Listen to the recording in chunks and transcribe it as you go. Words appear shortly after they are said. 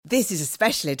This is a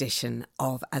special edition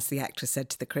of As the Actress Said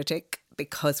to the Critic,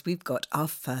 because we've got our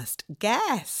first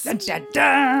guest. Dun, dun,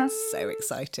 dun. So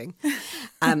exciting.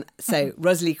 So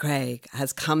Rosalie Craig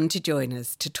has come to join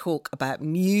us to talk about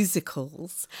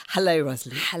musicals. Hello,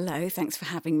 Rosalie. Hello, thanks for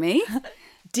having me.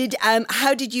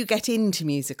 How did you get into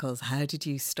musicals? How did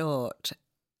you start?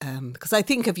 Because I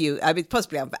think of you,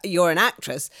 possibly you're an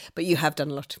actress, but you have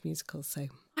done a lot of musicals, so...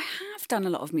 I have done a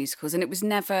lot of musicals, and it was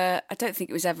never, I don't think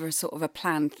it was ever a sort of a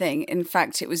planned thing. In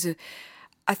fact, it was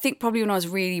I think probably when I was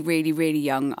really, really, really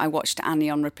young, I watched Annie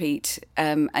on repeat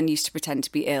and used to pretend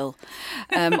to be ill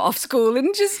off school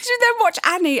and just then watch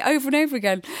Annie over and over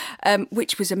again,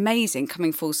 which was amazing,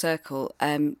 coming full circle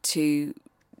to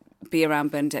be around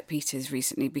Bernadette Peters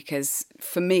recently, because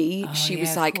for me, she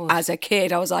was like, as a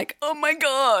kid, I was like, oh my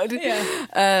God.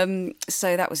 Yeah.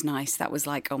 So that was nice. That was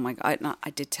like, oh my God.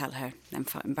 I did tell her. I'm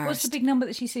embarrassed. What's the big number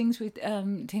that she sings with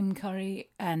Tim Curry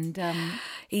and...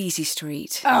 Easy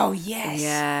Street. Oh, yes.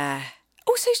 Yeah.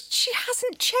 Also, she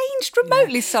hasn't changed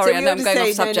remotely. Sorry, I know I'm going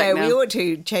off subject now. We ought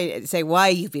to say why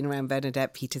you've been around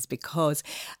Bernadette Peters, because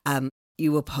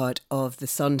you were part of the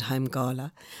Sondheim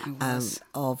Gala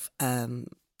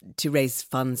to raise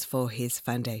funds for his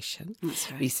foundation.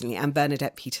 That's right. Recently, and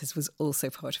Bernadette Peters was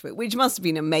also part of it, which must have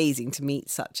been amazing to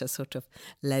meet such a sort of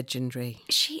legendary...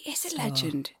 She is a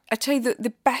legend. I tell you,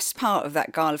 the best part of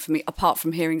that gala for me, apart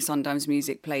from hearing Sondheim's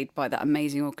music played by that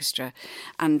amazing orchestra,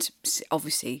 and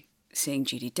obviously seeing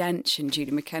Judi Dench and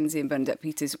Julie Mackenzie and Bernadette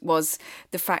Peters, was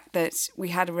the fact that we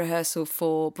had a rehearsal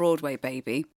for Broadway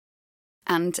Baby.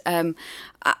 And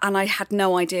I had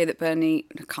no idea that Bernie,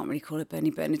 I can't really call her Bernie,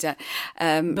 Bernadette.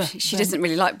 She doesn't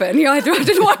really like Bernie either. I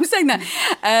don't know why I'm saying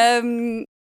that.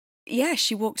 Yeah,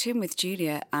 she walked in with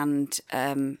Julia, and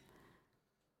I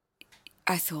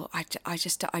thought, I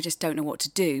just don't know what to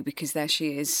do, because there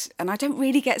she is. And I don't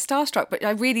really get starstruck, but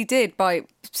I really did,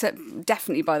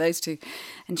 definitely by those two.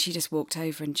 And she just walked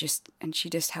over and she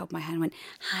just held my hand and went,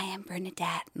 "Hi, I'm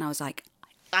Bernadette." And I was like,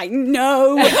 I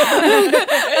know.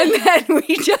 And then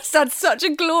we just had such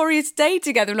a glorious day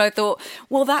together. And I thought,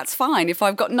 well, that's fine. If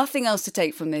I've got nothing else to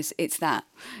take from this, it's that,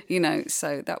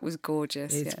 so that was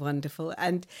gorgeous. It's wonderful.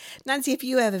 And Nancy, have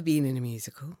you ever been in a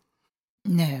musical?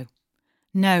 No.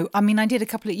 I mean, I did a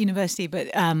couple at university, but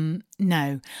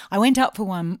no. I went up for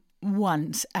one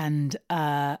once, and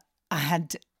I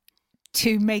had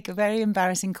to make a very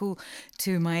embarrassing call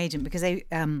to my agent, because they...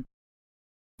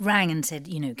 rang and said,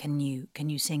 can you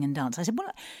sing and dance? I said,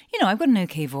 well, I've got an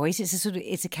okay voice.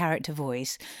 It's a character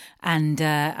voice, and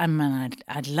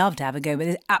I'd love to have a go, but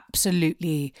there's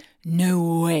absolutely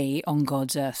no way on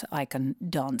God's earth I can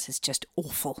dance. It's just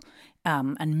awful,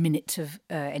 and minutes of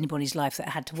anybody's life that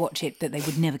had to watch it that they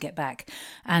would never get back,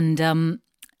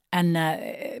 And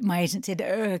my agent said,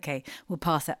 okay, we'll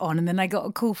pass that on. And then I got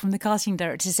a call from the casting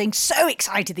director saying, so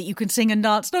excited that you can sing and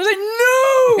dance. And I was like,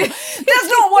 no, that's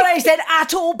not what I said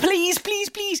at all. Please, please,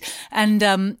 please. But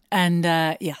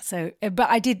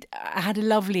I had a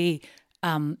lovely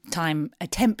time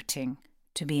attempting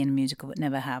to be in a musical, but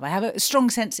never have. I have a strong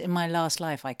sense in my last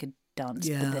life I could dance,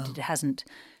 but that it hasn't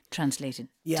translated.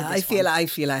 Yeah, I feel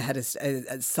I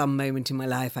had some moment in my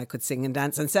life I could sing and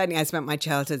dance, and certainly I spent my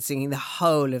childhood singing the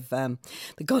whole of the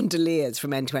Gondoliers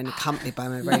from end to end, accompanied by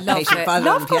my very patient father.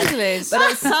 Love Gondoliers. But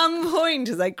at some point,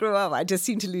 as I grew up, I just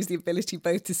seemed to lose the ability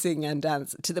both to sing and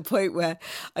dance, to the point where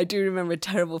I do remember a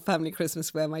terrible family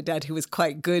Christmas where my dad, who was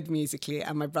quite good musically,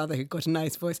 and my brother, who got a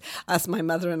nice voice, asked my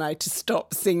mother and I to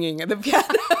stop singing at the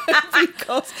piano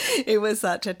because it was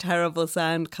such a terrible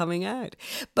sound coming out.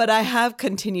 But I have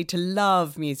continued to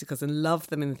love musicals and love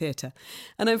them in the theatre.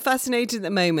 And I'm fascinated at the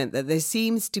moment that there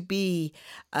seems to be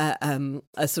a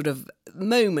sort of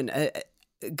moment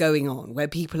going on where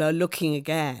people are looking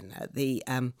again at the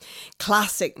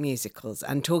classic musicals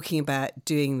and talking about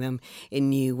doing them in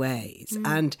new ways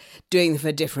and doing them for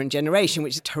a different generation,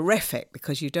 which is terrific,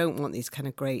 because you don't want these kind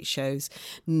of great shows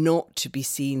not to be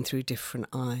seen through different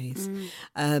eyes.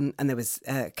 And there was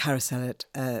Carousel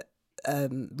at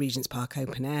Regent's Park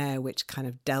Open Air, which kind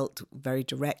of dealt very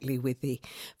directly with the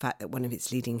fact that one of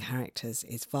its leading characters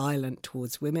is violent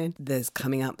towards women. There's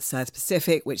coming up South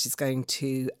Pacific, which is going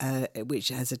to, which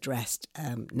has addressed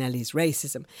Nellie's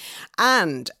racism.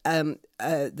 And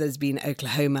there's been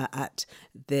Oklahoma at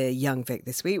the Young Vic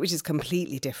this week, which is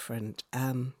completely different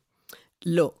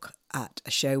look at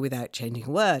a show without changing a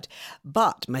word.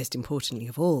 But most importantly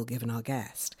of all, given our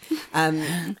guest,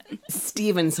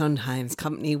 Stephen Sondheim's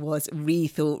company was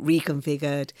rethought,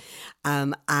 reconfigured,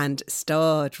 and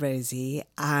starred Rosie,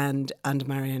 and under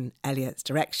Marion Elliott's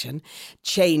direction,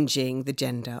 changing the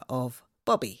gender of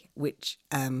Bobby, which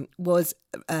was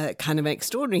kind of an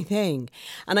extraordinary thing.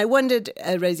 And I wondered,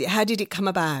 Rosie, how did it come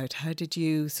about? How did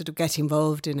you sort of get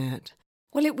involved in it?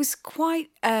 Well, it was quite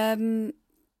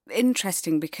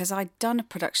interesting because I'd done a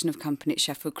production of Company at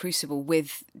Sheffield Crucible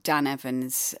with Dan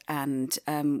Evans, and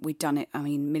we'd done it,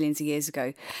 millions of years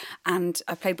ago. And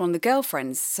I played one of the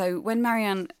girlfriends. So when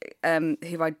Marianne,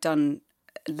 who I'd done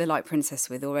The Light Princess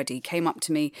with already, came up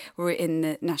to me, we were in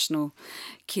the national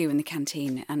queue in the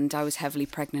canteen, and I was heavily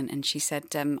pregnant, and she said,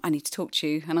 I need to talk to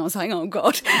you. And I was like, oh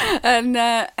God.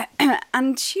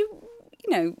 And she...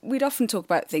 we'd often talk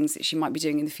about things that she might be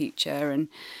doing in the future. And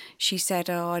she said,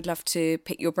 oh, I'd love to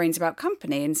pick your brains about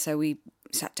Company. And so we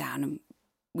sat down and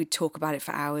we'd talk about it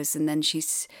for hours. And then she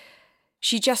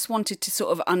just wanted to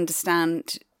sort of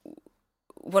understand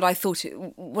what I thought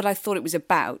it was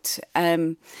about.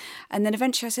 And then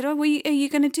eventually I said, oh, well, are you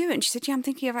going to do it? And she said, yeah, I'm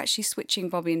thinking of actually switching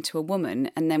Bobby into a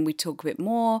woman. And then we talk a bit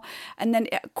more. And then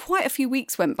quite a few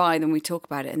weeks went by, then we talk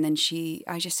about it. And then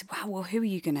I just said, wow, well, who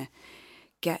are you going to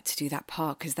get to do that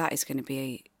part, because that is going to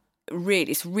be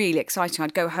it's really exciting.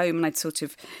 I'd go home and I'd sort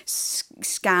of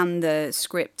scan the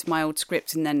script, my old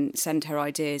script, and then send her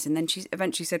ideas. And then she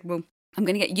eventually said, well, I'm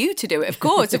going to get you to do it, of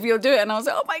course, if you'll do it. And I was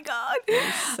like, oh my God.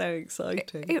 It's so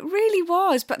exciting. It really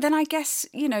was. But then I guess,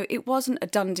 it wasn't a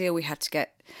done deal. We had to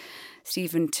get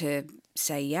Stephen to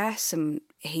say yes. And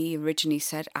he originally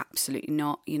said, absolutely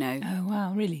not, Oh,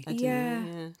 wow, really? Yeah.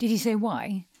 Did he say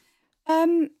why?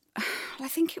 I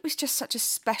think it was just such a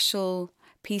special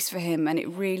piece for him, and it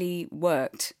really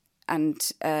worked. And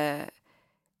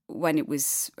when it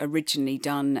was originally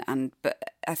done, but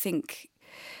I think,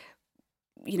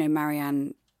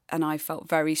 Marianne and I felt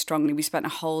very strongly. We spent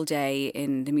a whole day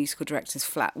in the musical director's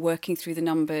flat working through the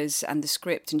numbers and the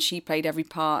script, and she played every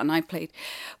part and I played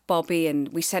Bobby, and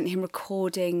we sent him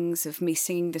recordings of me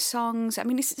singing the songs.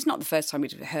 It's not the first time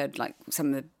we'd heard like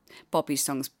some of the Bobby's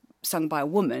songs sung by a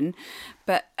woman,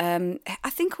 but I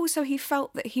think also he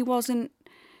felt that he wasn't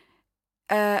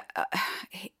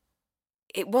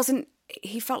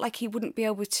he felt like he wouldn't be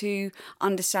able to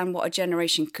understand what a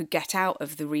generation could get out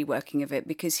of the reworking of it,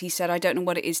 because he said, I don't know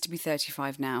what it is to be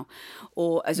 35 now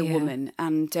or as a woman.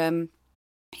 And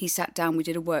he sat down, we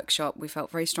did a workshop. We felt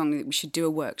very strongly that we should do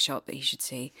a workshop that he should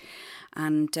see,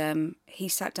 and he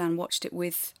sat down, watched it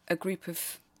with a group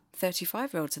of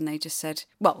 35-year-olds, and they just said,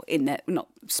 well, in there, not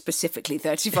specifically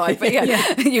 35, but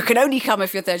yeah. You can only come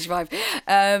if you're 35.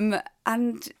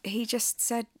 And he just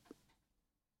said,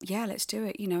 yeah, let's do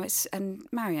it. And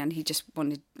Marianne, he just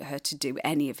wanted her to do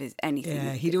anything.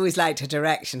 Yeah, he'd always liked her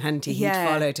direction, hadn't he? He'd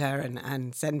followed her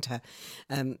and sent her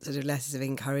sort of letters of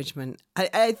encouragement.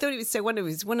 I thought it was so wonderful.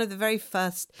 It was one of the very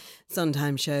first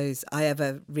Sondheim shows I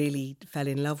ever really fell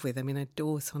in love with. I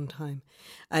adore Sondheim.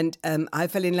 And I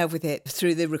fell in love with it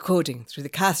through the recording, through the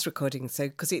cast recording. So,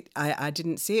 because I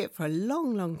didn't see it for a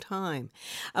long, long time.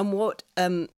 And what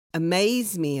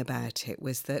amazed me about it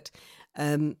was that...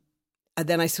 and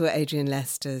then I saw Adrian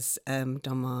Lester's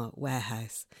Donmar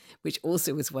Warehouse, which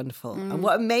also was wonderful. And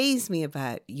what amazed me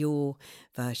about your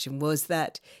version was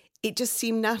that it just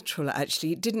seemed natural,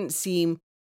 actually. It didn't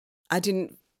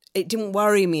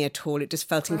worry me at all. It just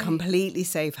felt in completely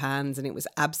safe hands, and it was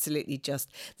absolutely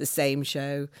just the same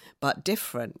show, but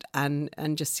different, and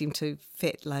just seemed to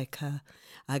fit like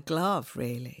a glove,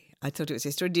 really. I thought it was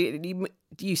extraordinary.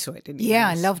 You saw it, didn't you? Yeah,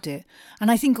 I loved it.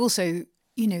 And I think also...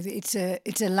 it's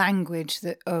a language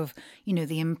that of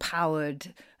the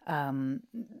empowered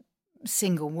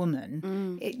single woman.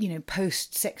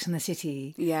 Post Sex and the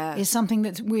City is something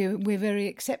that we're very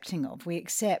accepting of. We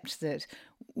accept that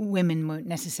women won't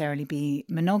necessarily be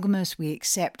monogamous. We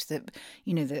accept that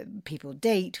that people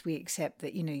date. We accept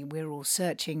that we're all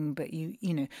searching, but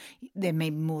there may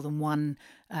be more than one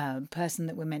person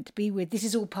that we're meant to be with. This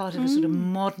is all part of a sort of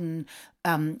modern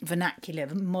vernacular,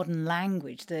 modern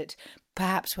language that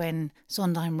perhaps when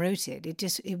Sondheim wrote it,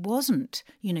 it wasn't.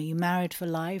 You married for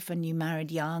life and you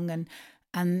married young,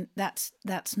 and that's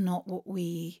not what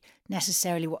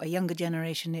a younger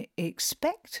generation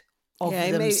expect of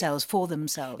themselves, for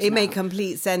themselves. It made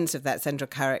complete sense of that central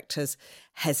character's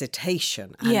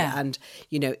hesitation and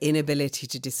inability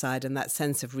to decide, and that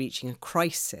sense of reaching a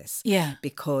crisis. Yeah.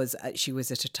 Because she was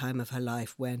at a time of her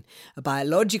life when a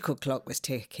biological clock was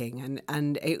ticking,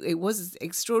 and it was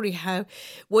extraordinary how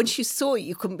once you saw it,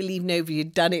 you couldn't believe nobody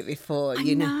had done it before. I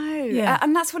know. Yeah.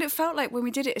 And that's what it felt like when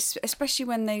we did it, especially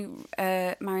when they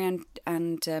Marianne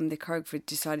and the choreographer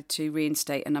decided to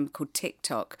reinstate a number called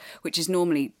TikTok, which is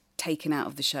normally taken out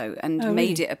of the show, and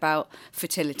made it about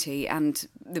fertility and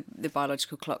the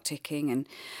biological clock ticking. And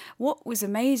what was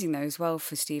amazing though as well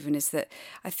for Stephen is that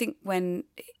I think when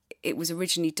it was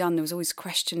originally done, there was always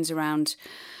questions around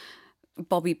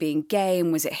Bobby being gay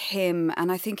and was it him?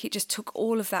 And I think it just took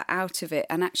all of that out of it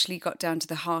and actually got down to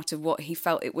the heart of what he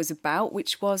felt it was about,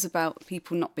 which was about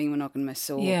people not being monogamous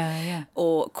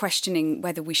or questioning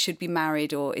whether we should be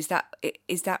married, or is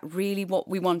that really what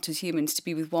we want as humans, to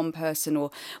be with one person, or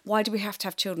why do we have to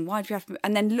have children? Why do we have to?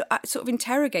 And then sort of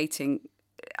interrogating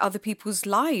other people's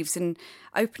lives and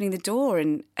opening the door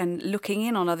and looking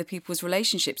in on other people's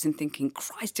relationships and thinking,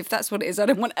 Christ, if that's what it is, I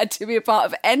don't want Ed to be a part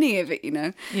of any of it, you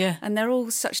know? Yeah. And they're all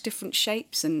such different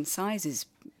shapes and sizes,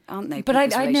 aren't they? But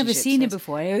I'd never seen it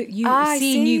before.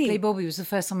 Seeing you play Bobby was the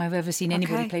first time I've ever seen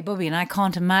anybody play Bobby, and I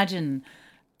can't imagine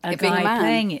a guy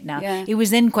playing it now. Yeah. It was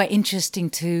then quite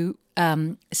interesting to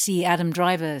see Adam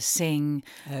Driver sing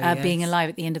Being Alive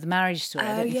at the end of the Marriage Story.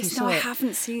 Oh, yes, no, I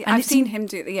haven't seen it. And I've seen him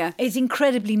do it, yeah. It's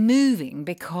incredibly moving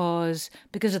because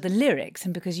of the lyrics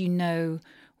and because you know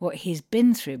what he's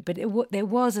been through. But there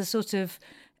was a sort of,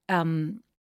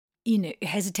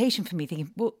 hesitation for me,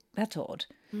 thinking, well, that's odd.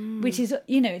 Which is,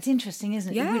 it's interesting,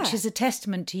 isn't it? Yeah. Which is a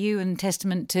testament to you and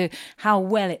testament to how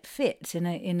well it fits in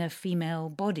a female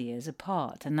body as a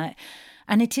part.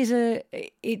 And it is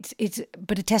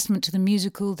but a testament to the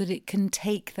musical that it can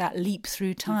take that leap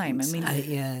through time.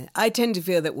 I tend to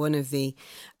feel that one of the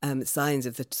signs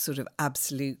of the sort of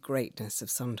absolute greatness of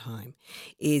Sondheim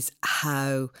is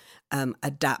how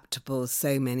adaptable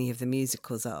so many of the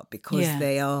musicals are, because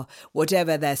they are,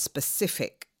 whatever their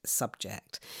specific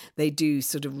subject, they do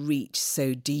sort of reach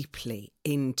so deeply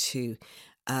into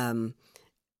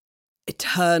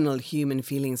eternal human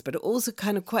feelings, but also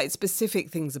kind of quite specific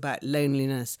things about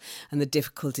loneliness and the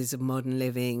difficulties of modern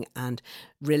living and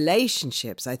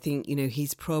relationships. I think,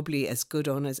 he's probably as good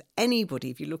on as anybody.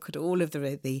 If you look at all of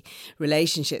the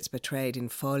relationships portrayed in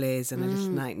Follies and A Little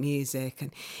Night Music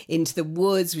and Into the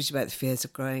Woods, which is about the fears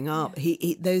of growing up,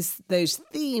 those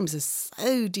themes are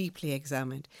so deeply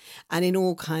examined and in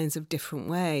all kinds of different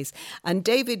ways. And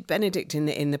David Benedict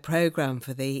in the programme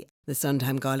for the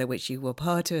Sondheim Gala, which you were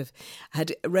part of,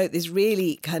 wrote this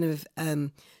really kind of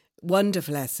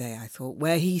wonderful essay, I thought,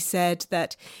 where he said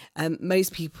that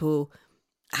most people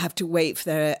have to wait for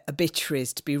their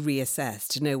obituaries to be reassessed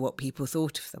to know what people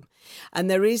thought of them. And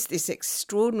there is this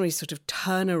extraordinary sort of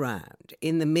turnaround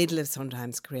in the middle of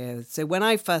Sondheim's career. So when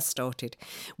I first started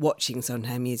watching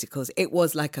Sondheim musicals, it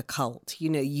was like a cult.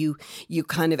 You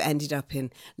kind of ended up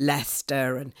in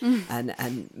Leicester and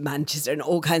Manchester and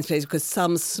all kinds of places because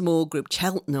some small group,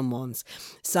 Cheltenham once,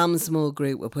 some small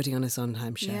group were putting on a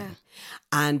Sondheim show. Yeah.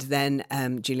 And then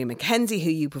Julia Mackenzie, who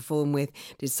you perform with,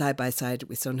 did Side by Side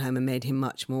with Sondheim and made him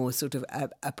much more sort of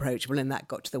approachable, and that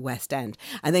got to the West End.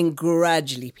 And then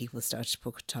gradually people started to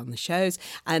put on the shows,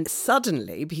 and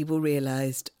suddenly people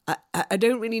realised, I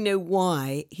don't really know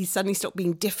why, he suddenly stopped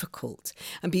being difficult,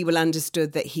 and people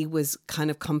understood that he was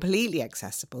kind of completely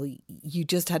accessible. You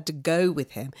just had to go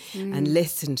with him and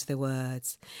listen to the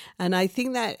words. And I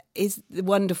think that is the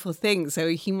wonderful thing. So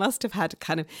he must have had a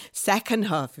kind of second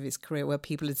half of his career where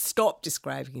people had stopped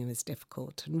describing him as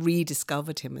difficult and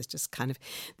rediscovered him as just kind of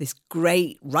this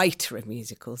great writer of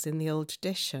musicals in the old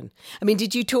tradition. I mean,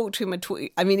 did you talk to him at all?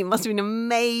 I mean, it must have been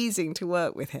amazing to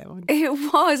work with him. It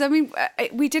was. I mean,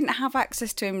 we didn't have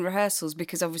access to him in rehearsals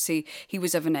because obviously he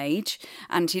was of an age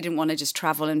and he didn't want to just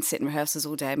travel and sit in rehearsals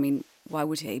all day. I mean, why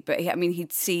would he? But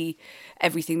he'd see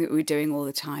everything that we were doing all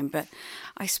the time. But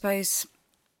I suppose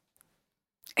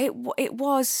it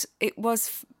was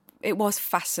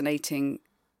fascinating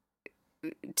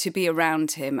to be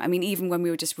around him. I mean, even when we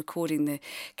were just recording the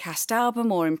cast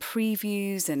album or in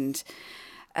previews, and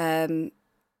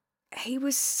he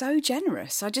was so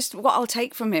generous. What I'll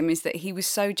take from him is that he was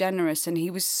so generous and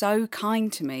he was so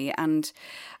kind to me. And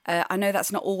I know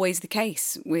that's not always the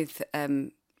case with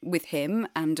him,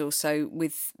 and also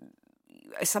with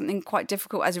something quite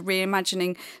difficult as a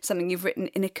reimagining something you've written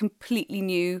in a completely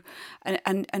new and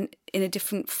in a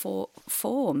different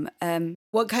form.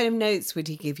 What kind of notes would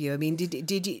he give you? I mean,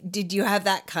 did you have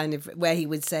that kind of where he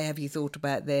would say, "Have you thought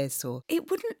about this?" Or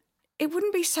It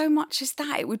wouldn't be so much as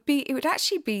that. It would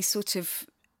actually be sort of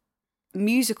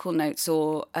musical notes,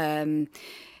 or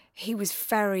he was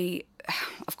very,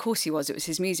 of course he was, it was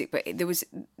his music, but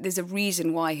there's a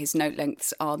reason why his note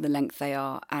lengths are the length they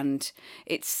are. And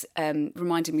it's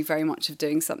reminded me very much of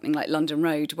doing something like London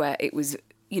Road, where it was,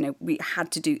 we had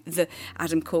to do the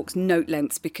Adam Cork's note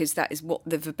lengths because that is what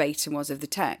the verbatim was of the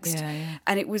text. Yeah.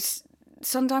 And it was,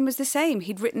 Sondheim was the same.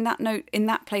 He'd written that note in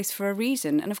that place for a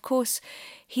reason. And of course,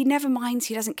 he never minds.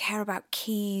 He doesn't care about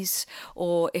keys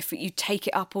or if you take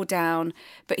it up or down,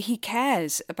 but he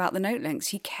cares about the note lengths.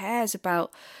 He cares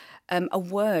about a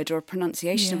word or a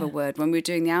pronunciation of a word. When we were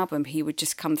doing the album, he would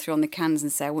just come through on the cans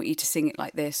and say, I want you to sing it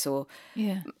like this. Or,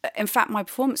 in fact, my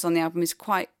performance on the album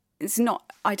it's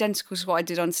not identical to what I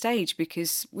did on stage,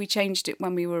 because we changed it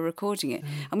when we were recording it.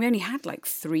 And we only had like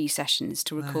 3 sessions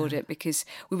to record it, because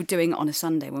we were doing it on a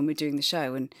Sunday when we were doing the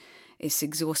show, and it's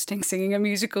exhausting singing a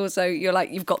musical. So you're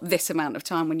like, you've got this amount of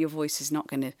time when your voice is not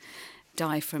going to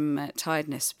die from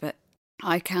tiredness. But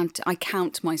I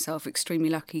count myself extremely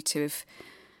lucky to have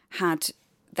had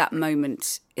that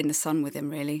moment in the sun with him,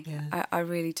 really. Yeah. I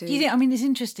really do. I mean, it's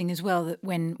interesting as well that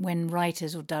when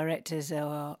writers or directors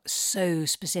are so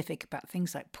specific about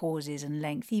things like pauses and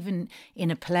length, even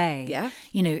in a play,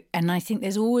 and I think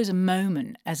there's always a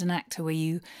moment as an actor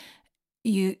where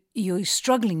you're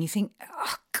struggling. You think,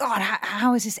 oh God,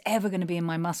 how is this ever going to be in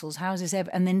my muscles? How is this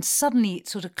ever? And then suddenly it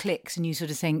sort of clicks, and you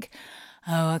sort of think,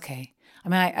 oh, okay. I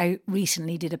mean, I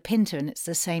recently did a Pinter, and it's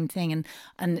the same thing,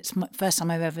 and it's my first time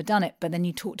I've ever done it. But then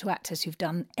you talk to actors who've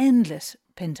done endless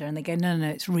Pinter, and they go, no,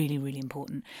 it's really, really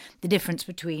important. The difference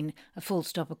between a full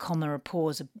stop, a comma, a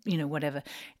pause, whatever.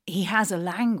 He has a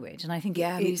language, and I think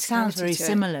it sounds very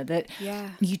similar. That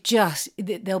you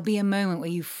there'll be a moment where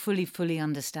you fully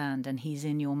understand, and he's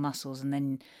in your muscles, and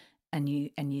then. And you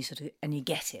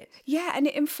get it. Yeah, and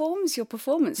it informs your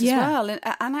performance as well.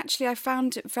 And actually, I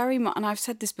found it very much, and I've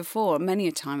said this before many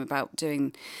a time about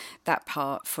doing that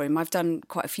part for him. I've done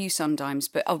quite a few Sundimes,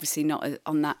 but obviously not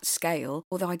on that scale.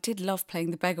 Although I did love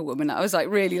playing the beggar woman. I was like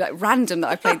really like random that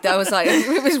I played that. I was like,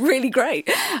 it was really great.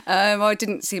 I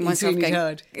didn't see myself Sweeney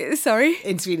Todd. Sorry?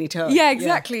 In Sweeney Todd. Yeah,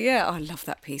 exactly. Yeah. Oh, I love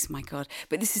that piece. My God.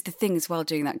 But this is the thing as well.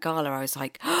 Doing that gala, I was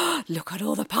like, oh, look at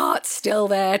all the parts still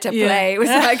there to play. It was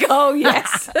like, oh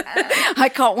yes, I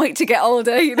can't wait to get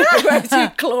older. Whereas you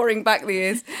clawing back the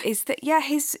years. Is that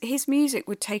his music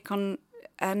would take on,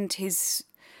 and his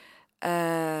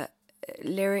the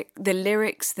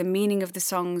lyrics, the meaning of the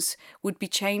songs would be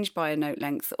changed by a note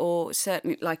length, or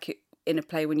certainly like it in a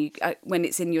play when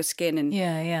it's in your skin and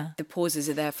the pauses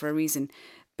are there for a reason.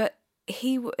 But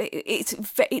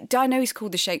I know he's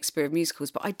called the Shakespeare of musicals,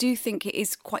 but I do think it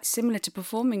is quite similar to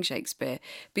performing Shakespeare,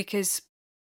 because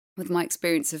with my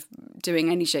experience of doing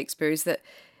any Shakespeare is that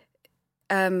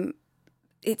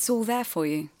it's all there for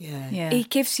you. Yeah. He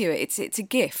gives you it. It's a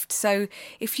gift. So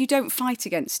if you don't fight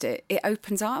against it, it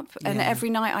opens up. And every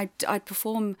night I'd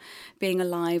perform Being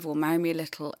Alive or Marry Me a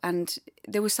Little, and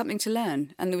there was something to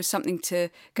learn, and there was something to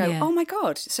go, oh my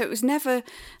God. So it was never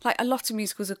like, a lot of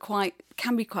musicals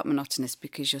can be quite monotonous,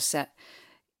 because you're set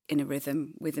in a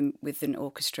rhythm with an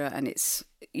orchestra, and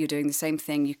you're doing the same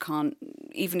thing. You can't,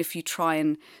 even if you try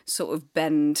and sort of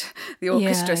bend the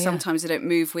orchestra, sometimes they don't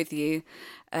move with you.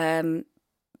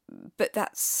 But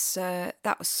that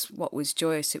was what was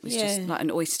joyous. It was just like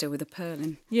an oyster with a pearl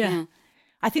in. Yeah.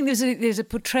 I think there's a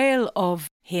portrayal of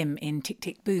him in Tick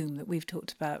Tick Boom that we've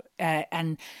talked about,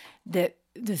 and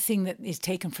the thing that is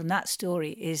taken from that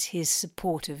story is his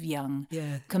support of young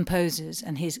composers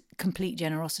and his complete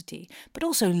generosity, but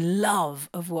also love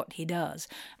of what he does.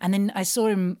 And then I saw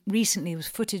him recently, it was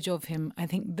footage of him, I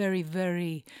think very,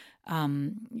 very,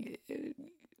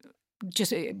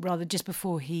 just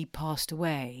before he passed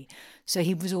away. So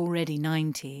he was already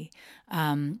 90,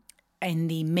 in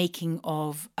the making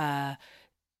of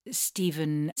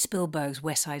Steven Spielberg's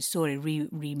West Side Story,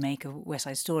 remake of West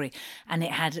Side Story, and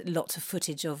it had lots of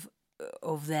footage of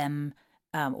them,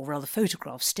 or rather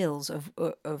photographs, stills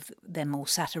of them all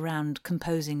sat around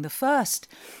composing the first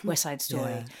West Side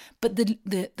Story. Yeah. But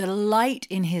the light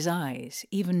in his eyes,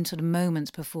 even sort of moments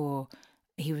before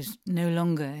he was no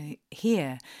longer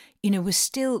here, was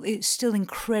still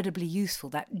incredibly youthful.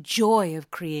 That joy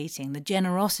of creating, the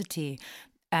generosity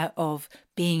of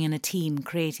being in a team,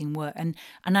 creating work, and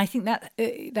I think that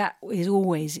is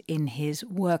always in his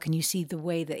work. And you see the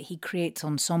way that he creates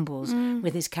ensembles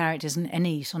with his characters, and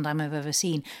any Sondheim I've ever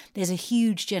seen, there's a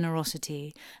huge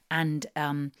generosity and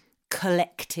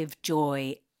collective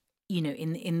joy.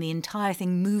 In the entire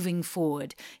thing, moving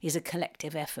forward is a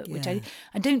collective effort, which I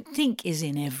don't think is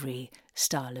in every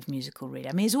style of musical, really.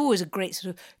 I mean, it's always a great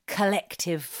sort of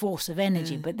collective force of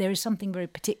energy, but there is something very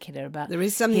particular about There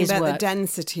is something about work. The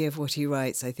density of what he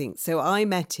writes, I think. So I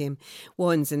met him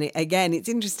once, and again, it's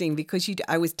interesting because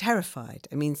I was terrified.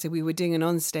 I mean, so we were doing an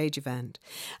on-stage event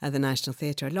at the National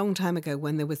Theatre a long time ago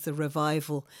when there was the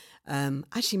revival,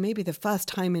 actually maybe the first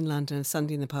time in London, of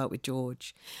Sunday in the Park with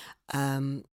George,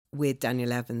 with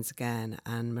Daniel Evans again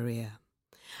and Maria.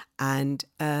 And,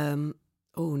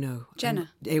 Jenna.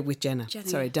 With Jenna.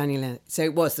 Sorry, Daniel. So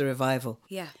it was the revival.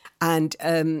 Yeah. And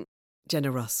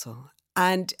Jenna Russell.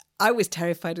 And I was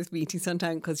terrified of meeting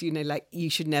Sondheim because, like, you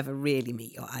should never really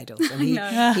meet your idols. And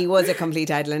he was a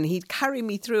complete idol, and he'd carry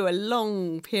me through a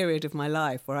long period of my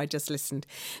life where I just listened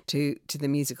to the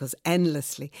musicals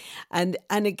endlessly. And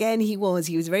again, he was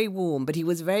very warm, but he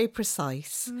was very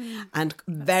precise and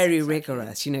very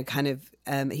rigorous, kind of.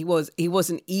 He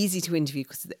wasn't easy to interview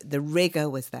because the rigour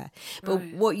was there. But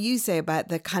what you say about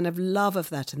the kind of love of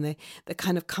that and the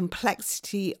kind of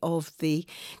complexity of the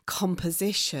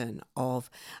composition of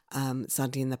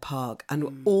Sunday in the Park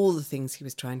and all the things he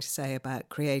was trying to say about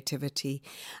creativity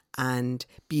and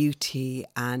beauty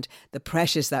and the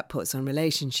pressures that puts on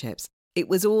relationships. It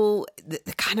was all, the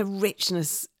kind of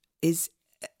richness is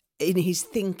in his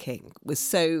thinking was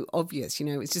so obvious,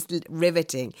 it was just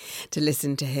riveting to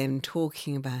listen to him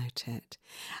talking about it.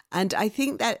 And I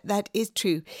think that is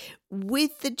true.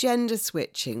 With the gender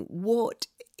switching, what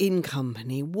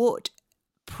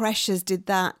pressures did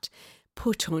that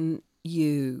put on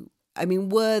you? I mean,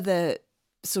 were there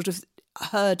sort of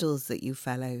hurdles that you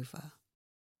fell over?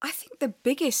 I think the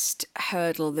biggest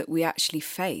hurdle that we actually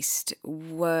faced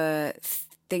were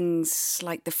things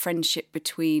like the friendship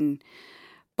between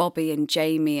Bobby and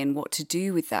Jamie and what to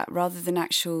do with that, rather than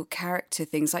actual character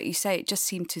things. Like you say, it just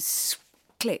seemed to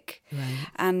click. Right.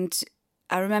 And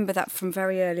I remember that from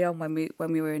very early on when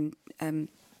we were in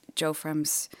Joel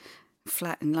Fram's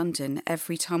flat in London.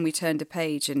 Every time we turned a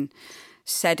page and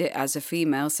said it as a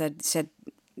female, said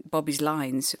Bobby's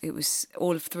lines, it was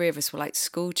all of three of us were like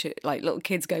like little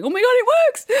kids going, "Oh my God, it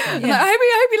works!" Yeah. Like, I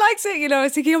hope he likes it. I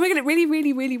was thinking, "Oh my God, it really,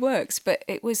 really, really works." But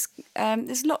it was.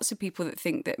 There's lots of people that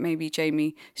think that maybe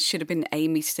Jamie should have been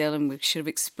Amy still, and we should have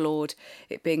explored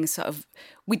it being a sort of.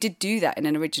 We did do that in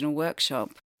an original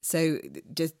workshop. So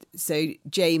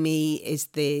Jamie is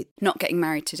the not getting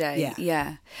married today.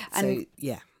 Yeah. And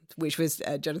which was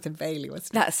Jonathan Bailey,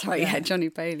 wasn't it? That's right. Yeah, Johnny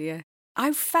Bailey. Yeah.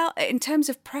 I felt in terms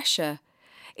of pressure.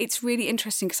 It's really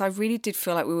interesting because I really did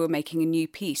feel like we were making a new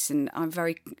piece, and I'm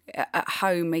very at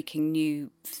home making new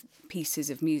pieces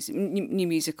of music, new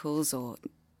musicals or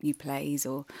new plays,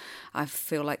 or I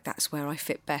feel like that's where I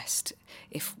fit best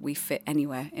if we fit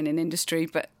anywhere in an industry.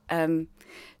 But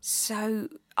so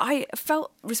I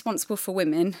felt responsible for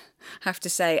women, I have to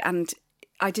say, and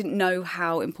I didn't know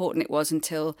how important it was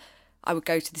until I would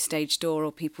go to the stage door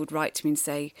or people would write to me and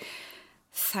say,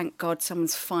 "Thank God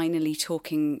someone's finally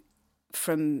talking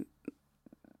from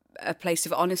a place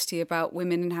of honesty about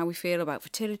women and how we feel about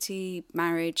fertility,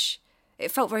 marriage."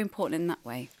 It felt very important in that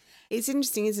way. It's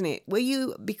interesting, isn't it?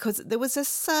 Because there was a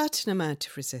certain amount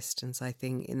of resistance, I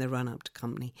think, in the run-up to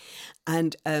Company.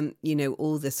 And,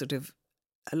 all the sort of,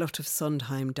 a lot of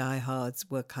Sondheim diehards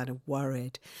were kind of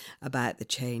worried about the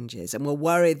changes and were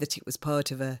worried that it was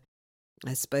part of a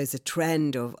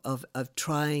trend of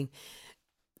trying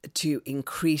to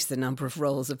increase the number of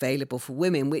roles available for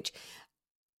women, which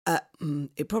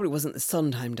it probably wasn't the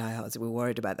Sondheim diehards that were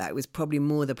worried about that. It was probably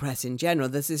more the press in general.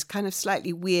 There's this kind of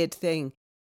slightly weird thing,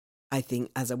 I think,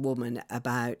 as a woman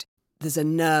about there's a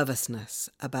nervousness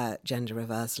about gender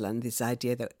reversal and this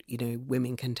idea that,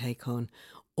 women can take on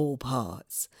all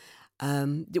parts.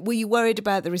 Were you worried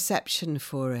about the reception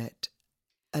for it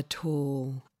at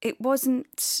all? It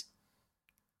wasn't,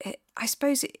 I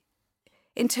suppose,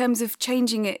 in terms of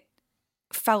changing it,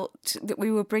 felt that we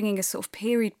were bringing a sort of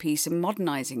period piece and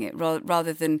modernising it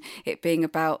rather than it being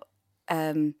about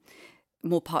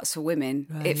more parts for women.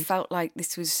 Right. It felt like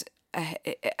this was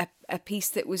a piece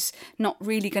that was not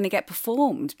really going to get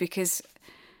performed because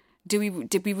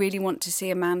did we really want to see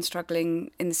a man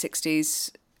struggling in the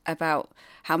 60s about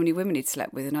how many women he'd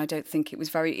slept with? And I don't think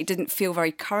it didn't feel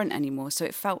very current anymore. So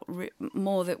it felt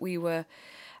more that we were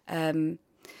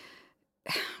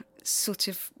sort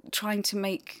of trying to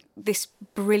make this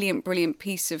brilliant brilliant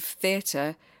piece of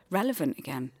theatre relevant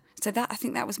again. So I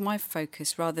think that was my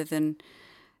focus rather than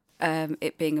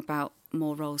it being about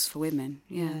more roles for women.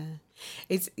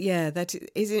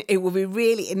 It will be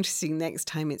really interesting next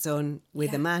time it's on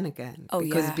with a man again.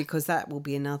 Because that will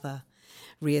be another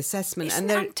reassessment. Isn't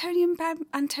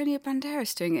Antonio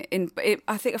Banderas doing it?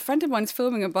 I think a friend of mine's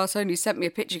filming in Barcelona who sent me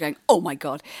a picture going, "Oh my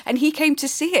God!" And he came to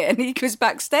see it, and he was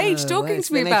backstage talking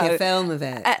to me about it. Make a film of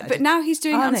it. But now he's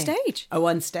doing it on stage. Oh,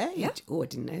 on stage? Yeah. Oh, I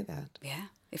didn't know that. Yeah.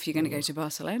 If you're going to go to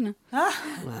Barcelona.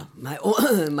 Well, might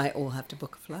all have to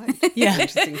book a flight. Yeah.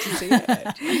 Interesting to see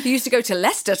it. You used to go to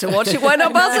Leicester to watch it. Why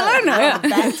not Barcelona?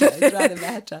 It's rather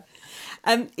better.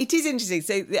 It is interesting.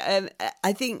 So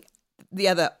I think the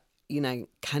other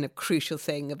kind of crucial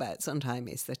thing about Sondheim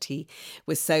is that he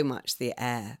was so much the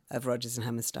heir of Rodgers and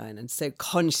Hammerstein and so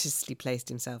consciously placed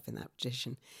himself in that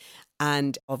position,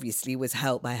 and obviously was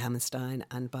helped by Hammerstein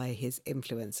and by his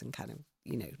influence and kind of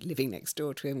living next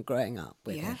door to him, growing up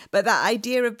with Yeah. him. But that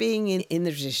idea of being in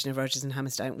the tradition of Rodgers and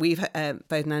Hammerstein, we've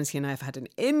both Nancy and I have had an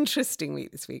interesting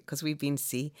week this week because we've been to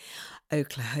see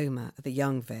Oklahoma at the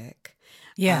Young Vic.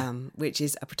 Yeah. Which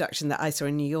is a production that I saw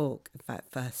in New York, in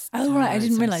fact, first. Oh, right, I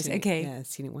didn't I've realise. seen it. Okay. Yeah, I've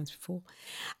seen it once before.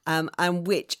 And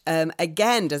which,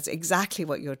 again, does exactly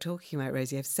what you're talking about,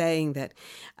 Rosie, of saying that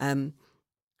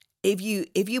if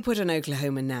you put on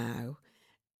Oklahoma now,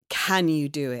 can you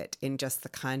do it in just the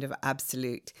kind of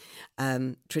absolute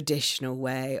traditional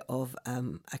way of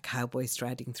a cowboy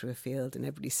striding through a field and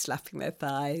everybody slapping their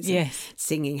thighs and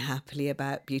singing happily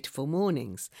about beautiful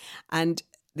mornings? And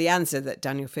the answer that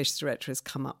Daniel Fish, the director, has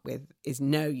come up with is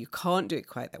no, you can't do it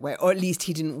quite that way, or at least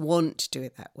he didn't want to do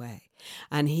it that way.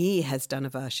 And he has done a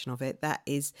version of it that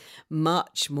is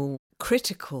much more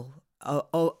critical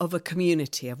of a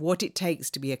community, of what it takes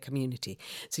to be a community.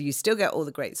 So you still get all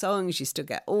the great songs, you still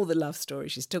get all the love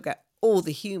stories, you still get all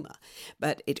the humour,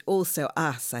 but it also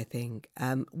asks, I think,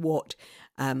 what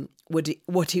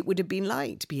it would have been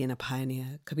like to be in a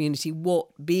pioneer community, what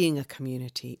being a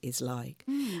community is like,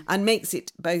 and makes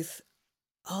it both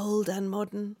old and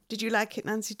modern. Did you like it,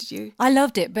 Nancy? Did you? I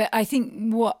loved it, but I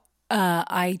think what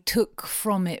I took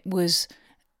from it was,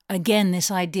 again,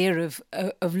 this idea of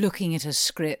looking at a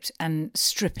script and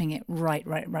stripping it right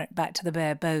back to the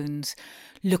bare bones,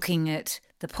 looking at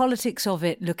the politics of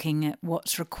it, looking at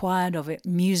what's required of it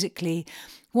musically.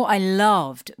 What I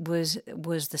loved was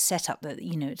the setup that,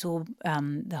 it's all,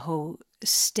 the whole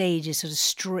stage is sort of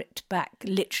stripped back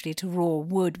literally to raw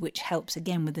wood, which helps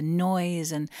again with the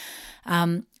noise, and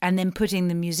then putting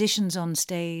the musicians on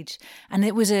stage. And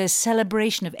it was a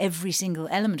celebration of every single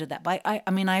element of that. But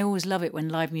I always love it when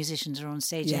live musicians are on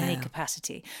stage in any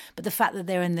capacity. But the fact that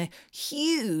they're in the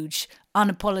huge,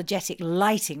 unapologetic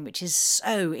lighting, which is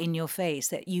so in your face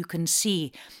that you can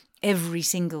see every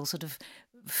single sort of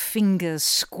fingers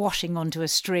squashing onto a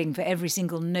string for every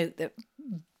single note that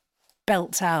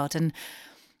belts out, and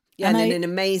in an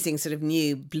amazing sort of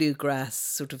new bluegrass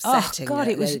sort of setting. Oh God,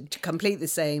 it was complete the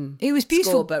same. It was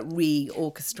beautiful, score, but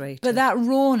re-orchestrated. But that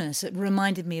rawness, it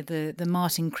reminded me of the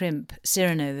Martin Crimp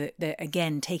Cyrano. That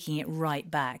again taking it right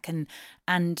back,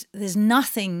 and there's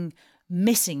nothing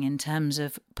missing in terms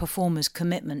of performers'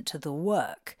 commitment to the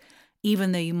work.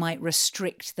 Even though you might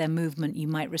restrict their movement, you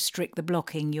might restrict the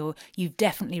blocking, you've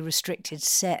definitely restricted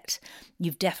set,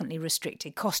 you've definitely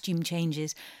restricted costume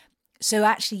changes. So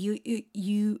actually,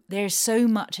 you there's so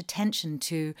much attention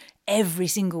to every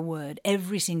single word,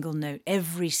 every single note,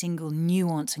 every single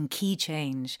nuance and key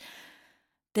change,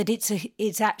 that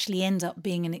it's actually ends up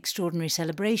being an extraordinary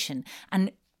celebration.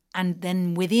 And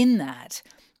then within that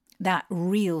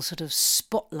real sort of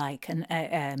spotlight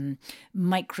and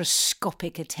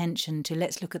microscopic attention to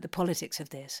let's look at the politics of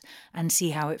this and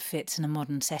see how it fits in a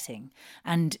modern setting.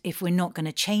 And if we're not going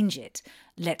to change it,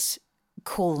 let's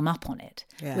call them up on it,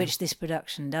 which this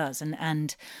production does.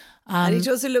 And it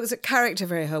also looks at character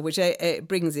very hard, which it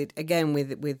brings it again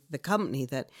with the company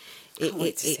that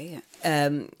wait to see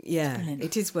it.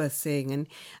 It is worth seeing.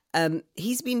 And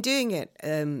he's been doing it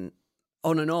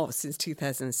on and off since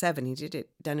 2007. He did it.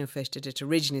 Daniel Fish did it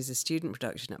originally as a student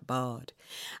production at Bard,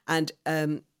 and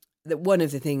that one of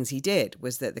the things he did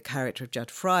was that the character of Judd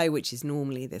Fry, which is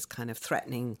normally this kind of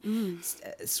threatening,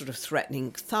 sort of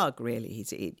threatening thug, really,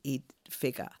 he's a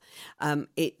figure.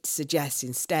 It suggests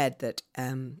instead that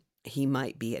he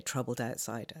might be a troubled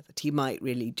outsider, that he might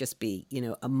really just be,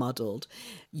 a muddled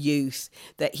youth,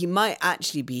 that he might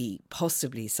actually be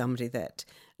possibly somebody that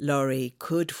Laurie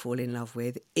could fall in love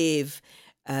with if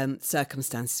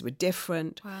circumstances were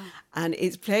different. Wow. And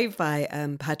it's played by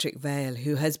Patrick Vale,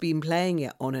 who has been playing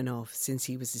it on and off since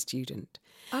he was a student.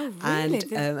 Oh, really?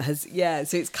 And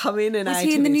so it's come in and out. Was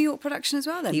he in the New York production as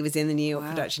well then? He was in the New York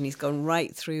production. He's gone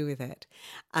right through with it.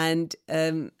 And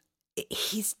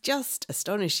he's just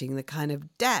astonishing, the kind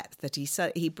of depth that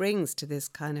he brings to this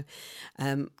kind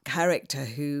of character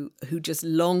who just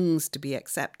longs to be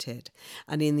accepted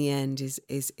and in the end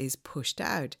is pushed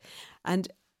out. And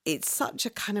it's such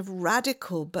a kind of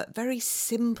radical but very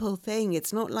simple thing.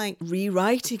 It's not like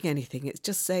rewriting anything. It's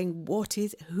just saying,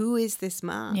 who is this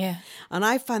man? Yeah. And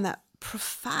I find that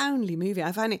profoundly moving.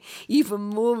 I find it even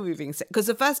more moving because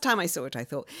the first time I saw it, I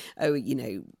thought,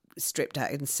 stripped out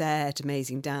in set,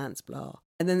 amazing dance, blah.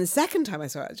 And then the second time I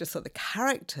saw it, I just thought the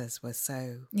characters were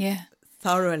so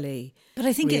thoroughly But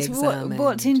I think re-examined.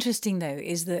 what's interesting, though,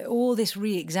 is that all this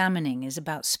re-examining is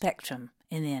about spectrum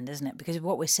in the end, isn't it? Because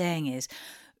what we're saying is,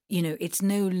 it's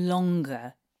no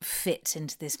longer fits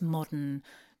into this modern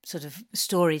sort of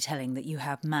storytelling that you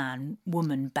have man,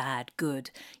 woman, bad, good,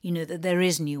 that there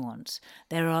is nuance.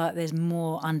 There's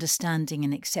more understanding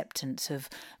and acceptance of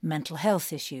mental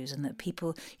health issues, and that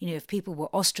people, if people were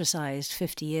ostracized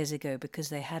 50 years ago because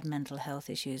they had mental health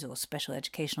issues or special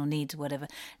educational needs or whatever,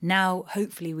 now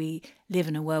hopefully we live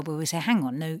in a world where we say, hang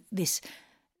on, no, this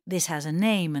has a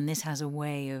name and this has a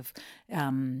way of,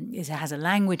 it has a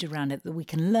language around it that we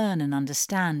can learn and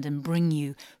understand and bring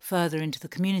you further into the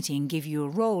community and give you a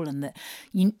role, and that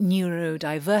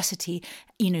neurodiversity,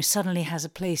 suddenly has a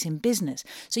place in business.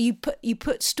 So you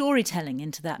put storytelling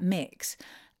into that mix,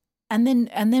 and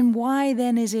then why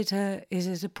then is it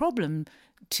a problem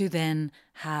to then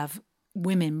have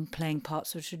women playing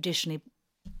parts that are traditionally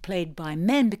played by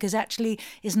men? Because actually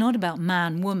it's not about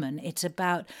man, woman, it's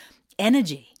about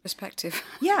energy, perspective,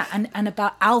 and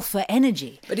about alpha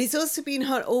energy. But it's also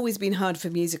always been hard for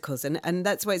musicals, and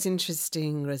that's why it's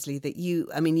interesting, Rosalie, that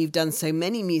you've done so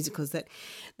many musicals that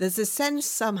there's a sense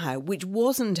somehow, which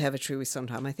wasn't ever true with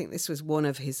Sondheim. I think this was one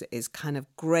of his kind of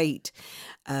great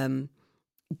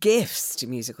gifts to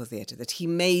musical theatre, that he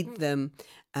made them.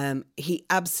 He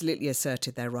absolutely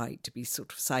asserted their right to be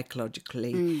sort of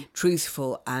psychologically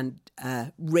truthful and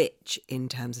rich in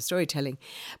terms of storytelling.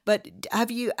 But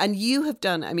you have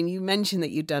done, you mentioned that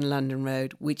you've done London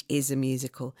Road, which is a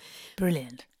musical.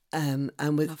 Brilliant. Do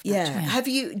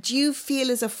you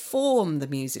feel as a form the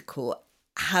musical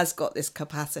has got this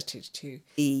capacity to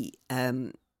be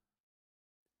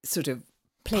sort of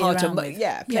play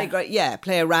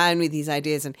around with these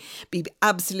ideas and be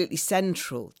absolutely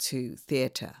central to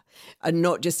theatre, and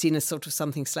not just seen as sort of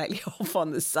something slightly off on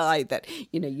the side that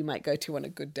you might go to on a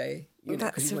good day,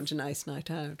 because you want a nice night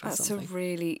out or something. That's a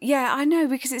really, I know,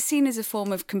 because it's seen as a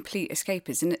form of complete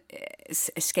escapism,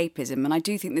 and I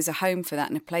do think there's a home for that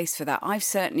and a place for that.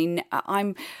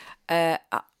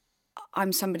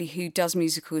 I'm somebody who does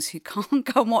musicals who can't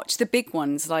go and watch the big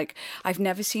ones. Like, I've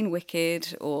never seen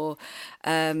Wicked, or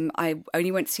I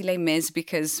only went to see Les Mis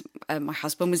because my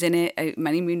husband was in it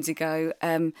many moons ago.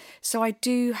 So I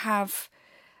do have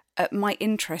my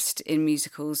interest in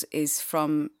musicals is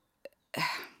from,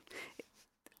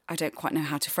 I don't quite know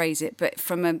how to phrase it, but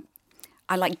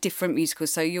I like different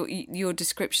musicals. So your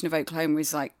description of Oklahoma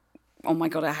is like, oh my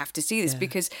God, I have to see this,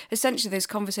 because essentially those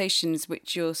conversations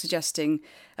which you're suggesting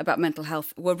about mental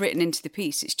health were written into the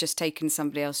piece. It's just taken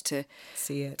somebody else to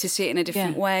see it in a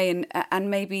different way,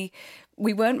 and maybe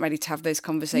we weren't ready to have those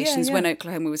conversations when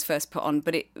Oklahoma was first put on,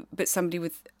 but somebody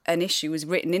with an issue was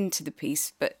written into the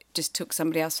piece, but just took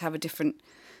somebody else to have a different.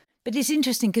 But it's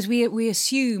interesting because we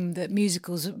assume that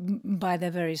musicals, by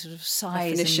their very sort of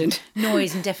size and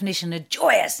noise and definition, are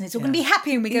joyous, and it's all going to be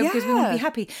happy, and we go because we want to be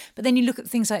happy. But then you look at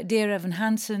things like Dear Evan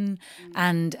Hansen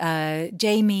and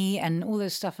Jamie and all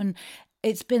those stuff, and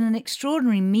it's been an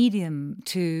extraordinary medium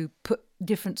to put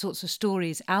different sorts of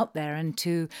stories out there and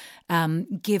to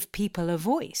give people a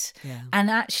voice. Yeah. And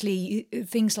actually,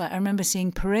 things like, I remember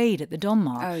seeing Parade at the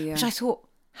Donmar, which I thought,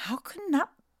 how can that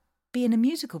be in a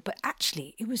musical? But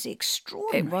actually it was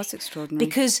extraordinary. It was extraordinary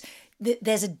because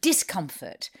there's a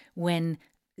discomfort when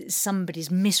somebody's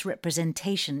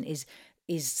misrepresentation is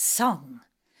sung.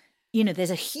 There's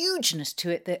a hugeness to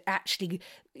it that actually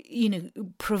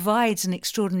provides an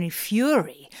extraordinary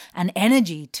fury and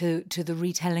energy to the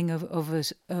retelling of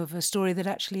a story that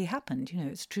actually happened.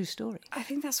 It's a true story. I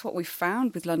think that's what we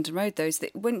found with London Road, though, is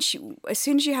that as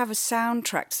soon as you have a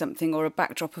soundtrack to something or a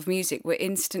backdrop of music, we're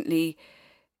instantly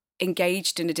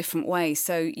engaged in a different way.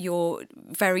 So your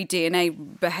very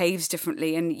DNA behaves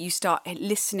differently, and you start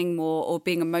listening more or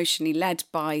being emotionally led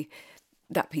by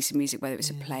that piece of music, whether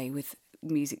it's a play with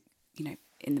music,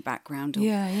 in the background.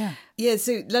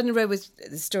 So London Road was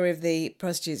the story of the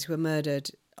prostitutes who were murdered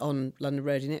on London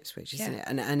Road in Ipswich, isn't it?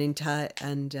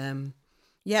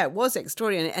 It was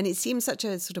extraordinary, and it seems such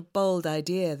a sort of bold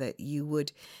idea that you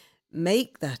would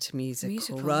make that a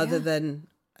musical rather than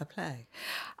a play.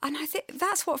 And I think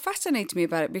that's what fascinated me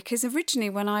about it, because originally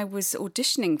when I was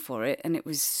auditioning for it, and it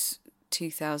was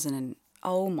 2000 and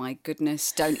oh my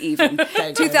goodness, don't even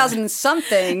 2000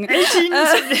 something something.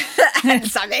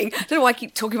 I don't know why I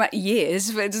keep talking about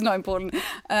years, but it's not important.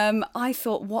 I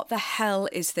thought, what the hell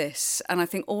is this? And I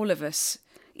think all of us,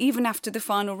 even after the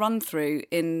final run through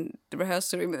in the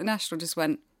rehearsal room at the National, just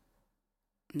went,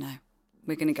 no.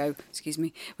 We're going to go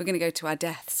to our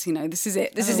deaths. This is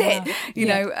it.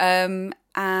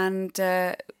 And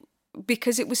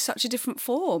because it was such a different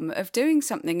form of doing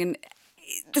something and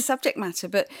the subject matter.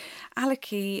 But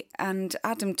Aleki and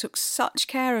Adam took such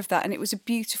care of that. And it was a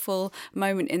beautiful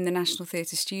moment in the National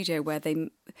Theatre studio where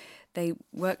they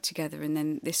worked together, and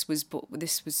then this was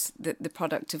the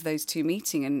product of those two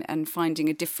meeting and finding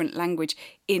a different language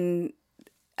in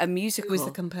a musical. Who was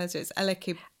the composer? It's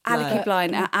Alec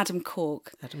Blind, Adam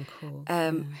Cork. Adam Cork.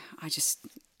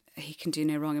 He can do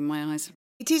no wrong in my eyes.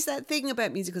 It is that thing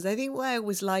about musicals. I think why I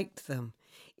always liked them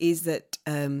is that,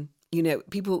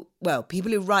 people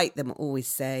who write them always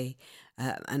say,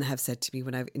 and have said to me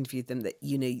when I've interviewed them, that,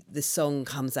 the song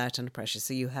comes out under pressure.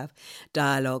 So you have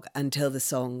dialogue until the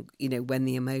song, when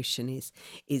the emotion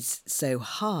is so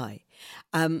high.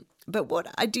 But what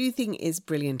I do think is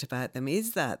brilliant about them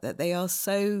is that they are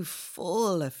so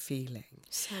full of feeling.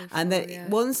 And that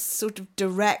once sort of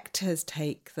directors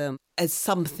take them as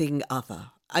something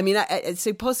other. I mean,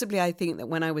 so possibly I think that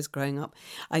when I was growing up,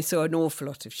 I saw an awful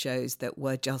lot of shows that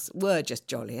were just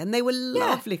jolly, and they were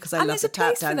lovely because I love the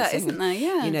tap dancing, that, isn't there?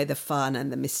 Yeah. The fun and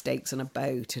the mistakes on a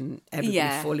boat and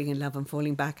everybody falling in love and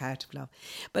falling back out of love.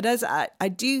 But as I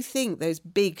do think those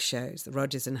big shows, the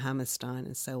Rodgers and Hammerstein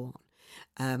and so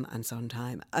on, and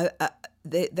Sondheim,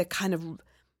 they're kind of.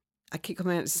 I keep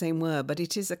coming out with the same word, but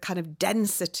it is a kind of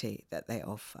density that they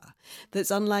offer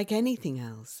that's unlike anything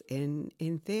else in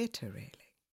theatre, really.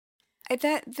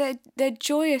 They're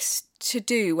joyous to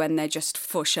do when they're just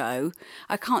for show.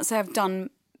 I can't say I've done.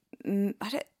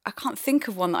 I can't think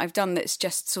of one that I've done that's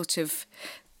just sort of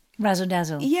razzle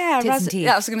dazzle. Yeah, tits and teeth.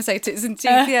 I was going to say tits and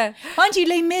teeth. Yeah, mind you,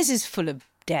 Les Mis is full of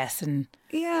death and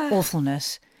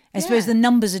awfulness. I suppose the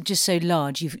numbers are just so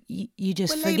large, you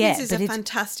just forget. Les Mis is a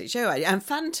fantastic show, and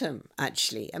Phantom,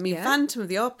 actually. I mean, Phantom of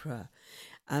the Opera.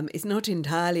 It's not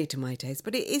entirely to my taste,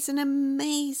 but it is an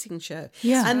amazing show.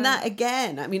 Yeah. And that,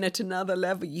 again, I mean, at another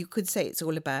level, you could say it's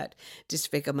all about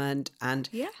disfigurement and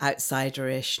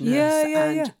outsiderishness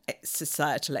and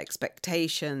societal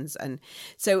expectations. And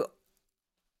so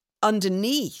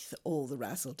underneath all the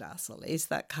razzle-dazzle is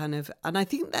that kind of... And I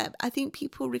think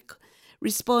people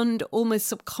respond almost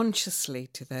subconsciously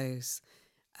to those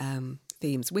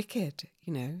themes. Wicked,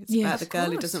 it's about the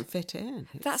girl who doesn't fit in.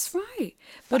 That's right.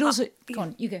 But also, go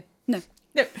on, you go. No.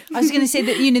 I was going to say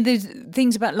that, there's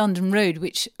things about London Road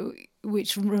which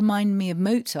remind me of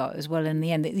Mozart as well in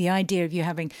the end. The idea of you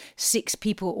having 6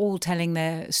 people all telling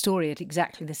their story at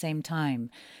exactly the same time.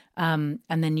 And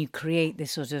then you create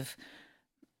this sort of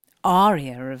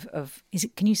aria of is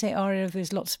it? Can you say aria if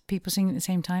there's lots of people singing at the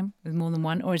same time with more than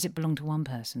one, or does it belong to one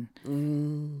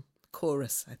person?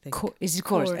 Chorus, I think. Is it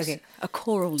chorus? Okay, a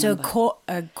choral so number.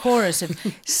 A chorus of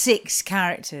 6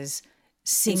 characters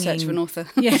singing. In search of an author.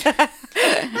 Yeah.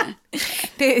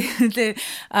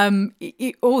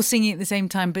 All singing at the same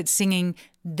time, but singing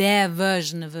their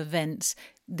version of events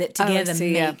that together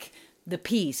make the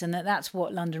piece, and that's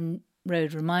what London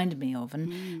Road reminded me of,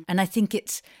 and I think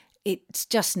it's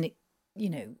just an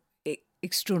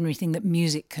extraordinary thing that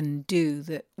music can do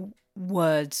that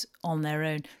words on their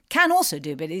own can also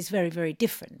do, but it's very, very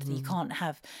different. You can't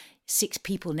have 6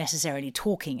 people necessarily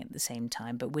talking at the same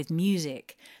time, but with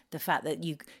music, the fact that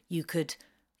you could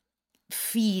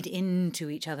feed into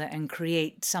each other and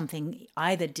create something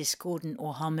either discordant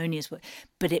or harmonious, but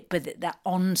that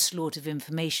onslaught of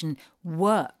information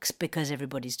works because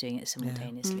everybody's doing it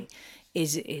simultaneously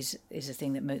is a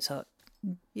thing that Mozart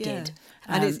did.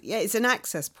 And it's an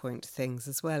access point to things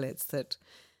as well. It's that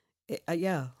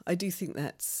I do think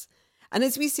that's... And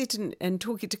as we sit and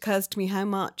talk, it occurs to me how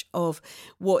much of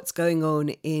what's going on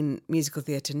in musical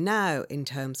theatre now in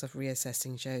terms of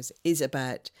reassessing shows is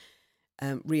about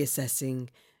reassessing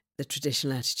the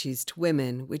traditional attitudes to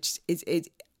women, which it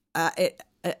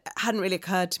hadn't really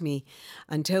occurred to me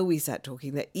until we sat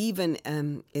talking that even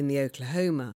in the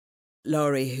Oklahoma,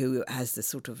 Laurie, who has the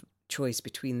sort of choice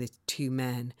between the 2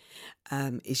 men,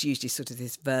 is usually sort of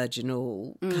this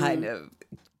virginal kind of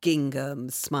gingham,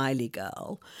 smiley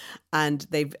girl. And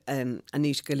they've,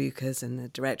 Anoushka Lucas and the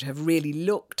director have really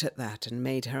looked at that and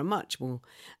made her a much more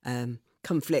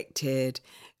conflicted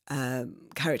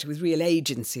character with real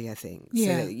agency, I think.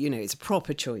 Yeah. So, it's a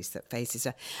proper choice that faces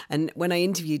her. And when I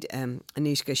interviewed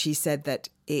Anoushka, she said that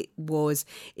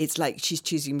it's like she's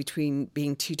choosing between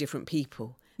being 2 different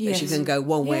people. Yes. She can go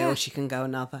one way or she can go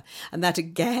another. And that,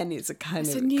 again, is a kind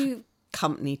of new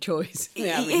company choice.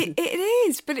 It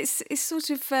is, but it's sort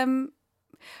of...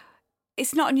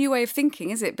 it's not a new way of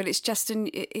thinking, is it? But it's just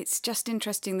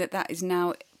interesting that is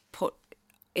now put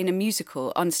in a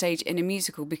musical, on stage in a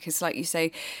musical, because, like you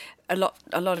say, a lot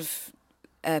of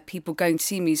people going to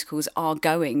see musicals are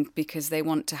going because they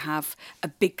want to have a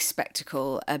big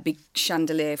spectacle, a big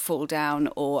chandelier fall down,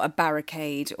 or a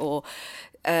barricade, or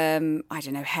I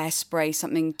don't know, hairspray,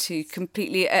 something to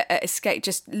completely escape,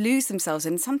 just lose themselves.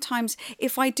 And sometimes,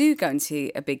 if I do go and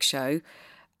see a big show,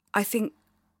 I think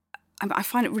I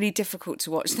find it really difficult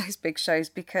to watch those big shows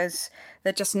because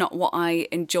they're just not what I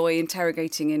enjoy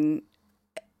interrogating in.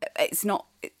 It's not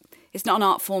an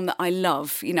art form that I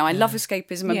love. You know, I love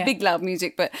escapism and big loud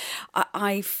music, but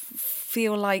I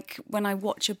feel like when I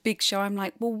watch a big show, I'm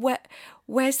like, well,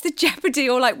 where's the jeopardy?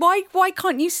 Or like, why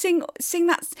can't you sing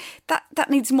that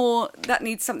needs more, that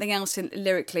needs something else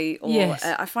lyrically? Or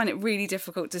I find it really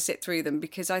difficult to sit through them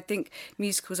because I think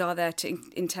musicals are there to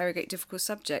interrogate difficult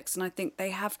subjects, and I think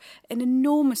they have an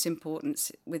enormous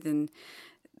importance within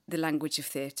the language of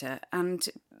theatre. And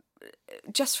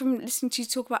just from listening to you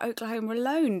talk about Oklahoma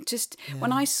alone,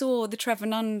 when I saw the Trevor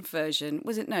Nunn version,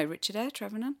 was it Richard Eyre,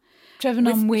 Trevor Nunn? Trevor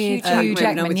Nunn with Hugh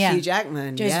Jackman, Hugh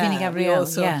Jackman, Josephine Gabrielle,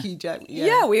 Hugh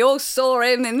Jackman, we all saw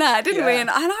him in that, didn't we?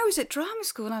 And I was at drama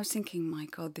school and I was thinking, my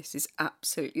God, this is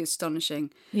absolutely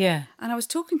astonishing. Yeah. And I was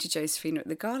talking to Josephine at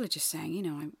the gala, just saying, you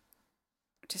know, I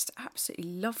just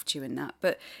absolutely loved you in that,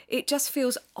 but it just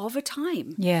feels of a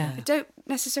time. Yeah. I don't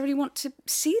necessarily want to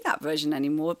see that version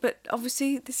anymore, but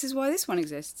obviously this is why this one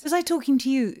exists. Was I talking to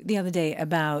you the other day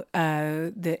about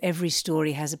that every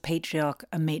story has a patriarch,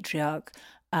 a matriarch,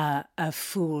 a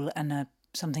fool, and a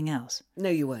something else? No,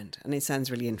 you weren't, and it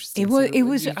sounds really interesting. It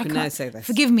was. You can now say this.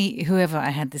 Forgive me, whoever I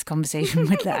had this conversation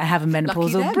with. That I have a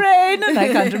menopausal brain and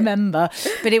I can't remember.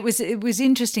 But it was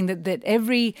interesting that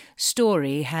every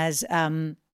story has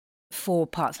 4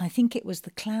 parts. And I think it was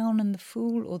the clown and the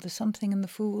fool, or the something and the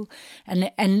fool,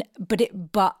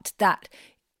 but that,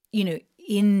 you know,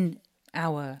 in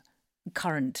our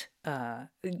current open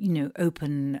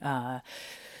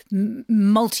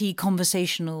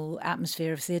multi-conversational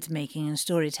atmosphere of theatre making and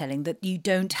storytelling, that you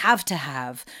don't have to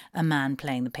have a man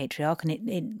playing the patriarch, and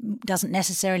it doesn't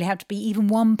necessarily have to be even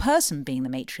one person being the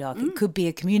matriarch. It could be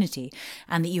a community,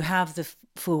 and that you have the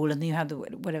fool and you have the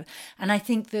whatever. And I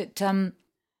think that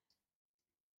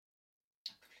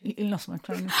you lost my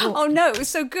train of thought. Oh no, it was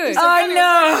so good. I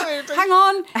know.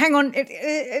 Hang on.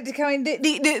 It's coming.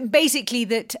 Basically,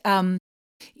 that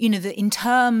that in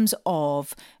terms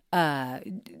of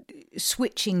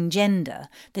switching gender,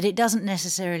 that it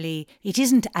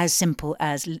isn't as simple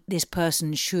as this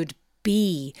person should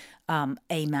be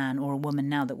a man or a woman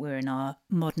now that we're in our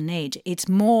modern age. It's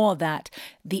more that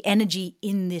the energy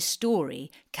in this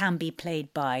story can be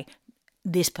played by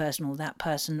this person or that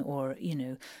person, or, you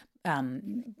know,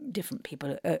 different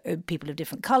people, people of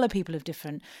different colour, people of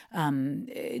different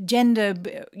gender,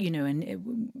 you know,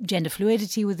 and gender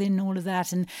fluidity within all of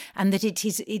that, and that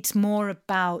it's more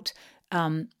about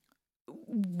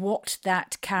what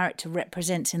that character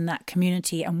represents in that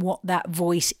community and what that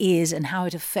voice is and how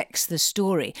it affects the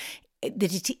story.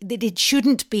 That it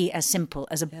shouldn't be as simple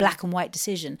as a black and white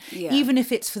decision, even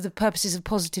if it's for the purposes of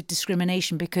positive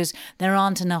discrimination, because there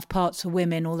aren't enough parts for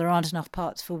women, or there aren't enough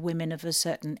parts for women of a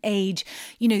certain age.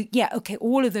 You know,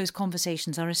 all of those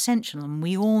conversations are essential, and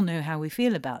we all know how we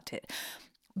feel about it.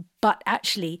 But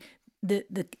actually,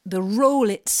 the role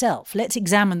itself, let's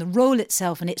examine the role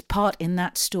itself and its part in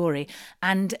that story,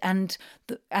 and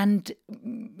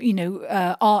you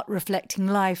know, art reflecting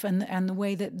life, and the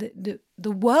way that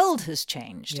the world has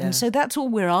changed. And so that's all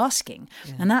we're asking,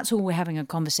 and that's all we're having a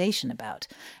conversation about.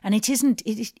 And it isn't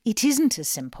as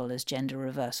simple as gender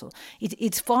reversal.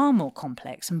 It's far more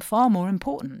complex and far more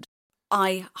important.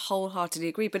 I wholeheartedly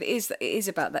agree, but it is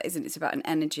about that, isn't it? It's about an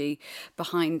energy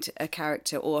behind a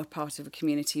character or a part of a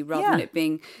community, rather than it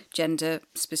being gender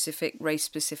specific, race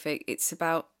specific. It's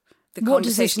about the what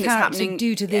does this conversation character that's happening.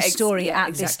 Do to this story at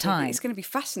exactly. this time? It's going to be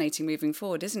fascinating moving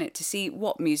forward, isn't it, to see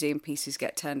what museum pieces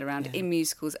get turned around in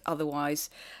musicals otherwise,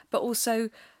 but also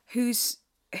who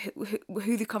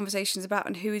the conversation's about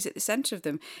and who is at the centre of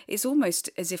them. It's almost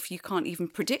as if you can't even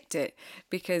predict it,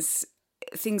 because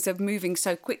things are moving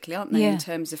so quickly, aren't they, in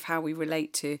terms of how we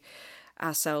relate to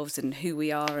ourselves and who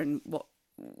we are and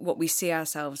what we see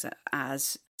ourselves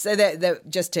as. So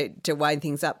just to wind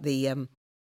things up,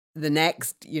 the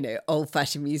next, you know,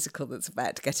 old-fashioned musical that's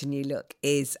about to get a new look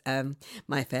is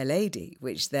My Fair Lady,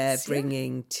 which they're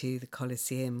bringing to the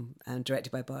Coliseum,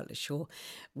 directed by Bartlett Shaw,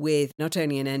 with not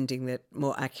only an ending that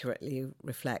more accurately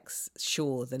reflects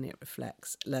Shaw than it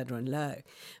reflects Lerner and Lowe,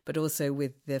 but also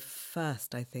with the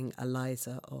first, I think,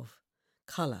 Eliza of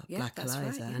colour, Black Eliza.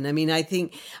 Right, yeah. And I mean, I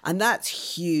think, and that's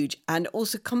huge, and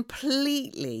also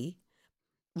completely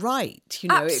right. You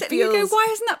know, absolutely. It feels, you go, why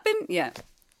hasn't that been? Yeah.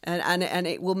 And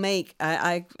it will make,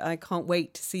 I can't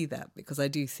wait to see that, because I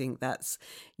do think that's,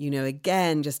 you know,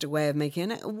 again, just a way of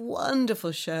making a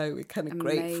wonderful show with kind of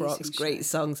great frocks, great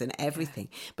songs and everything,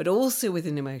 but also with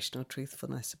an emotional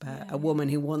truthfulness about a woman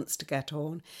who wants to get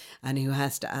on and who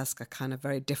has to ask a kind of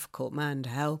very difficult man to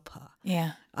help her.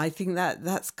 Yeah. I think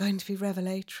that's going to be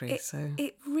revelatory.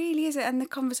 It really is. And the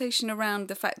conversation around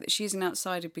the fact that she's an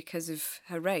outsider because of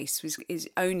her race is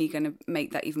only going to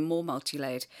make that even more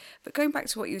multi-layered. But going back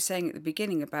to what you were saying at the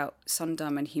beginning about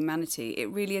Sundam and humanity, it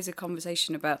really is a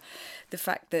conversation about the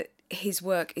fact that his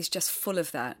work is just full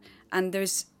of that. And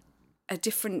there's a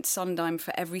different Sundam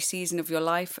for every season of your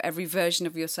life, every version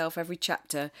of yourself, every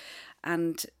chapter.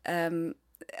 And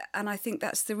I think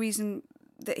that's the reason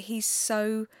that he's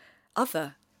so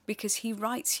other, because he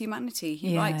writes humanity.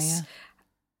 He writes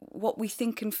what we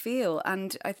think and feel.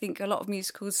 And I think a lot of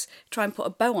musicals try and put a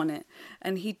bow on it,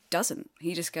 and he doesn't.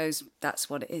 He just goes, that's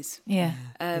what it is. Yeah.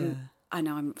 I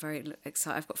know, I'm very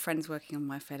excited. I've got friends working on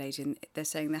My Fair Lady, and they're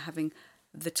saying they're having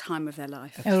the time of their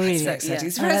life. Oh, really? So exciting.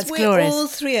 Yeah. So That's we glorious. all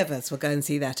three of us will go and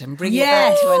see that and bring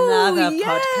Yes. it back to another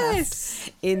yes.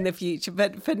 podcast in the future.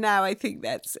 But for now, I think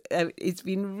that's it's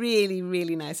been really,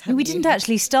 really nice having We you didn't here.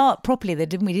 actually start properly there,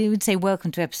 didn't we? We would say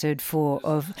welcome to episode 4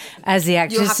 of, as the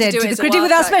actress have to said do to it the as a critic, wild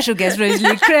with our card. special guest,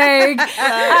 Rosalie Craig.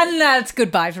 And that's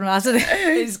goodbye from us.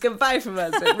 It's goodbye from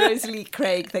us. But Rosalie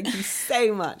Craig, thank you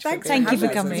so much. Thank being you for with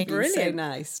us. coming. It's been so Brilliant.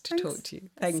 nice to talk to you.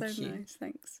 That's Thank so you. nice.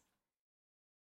 Thanks.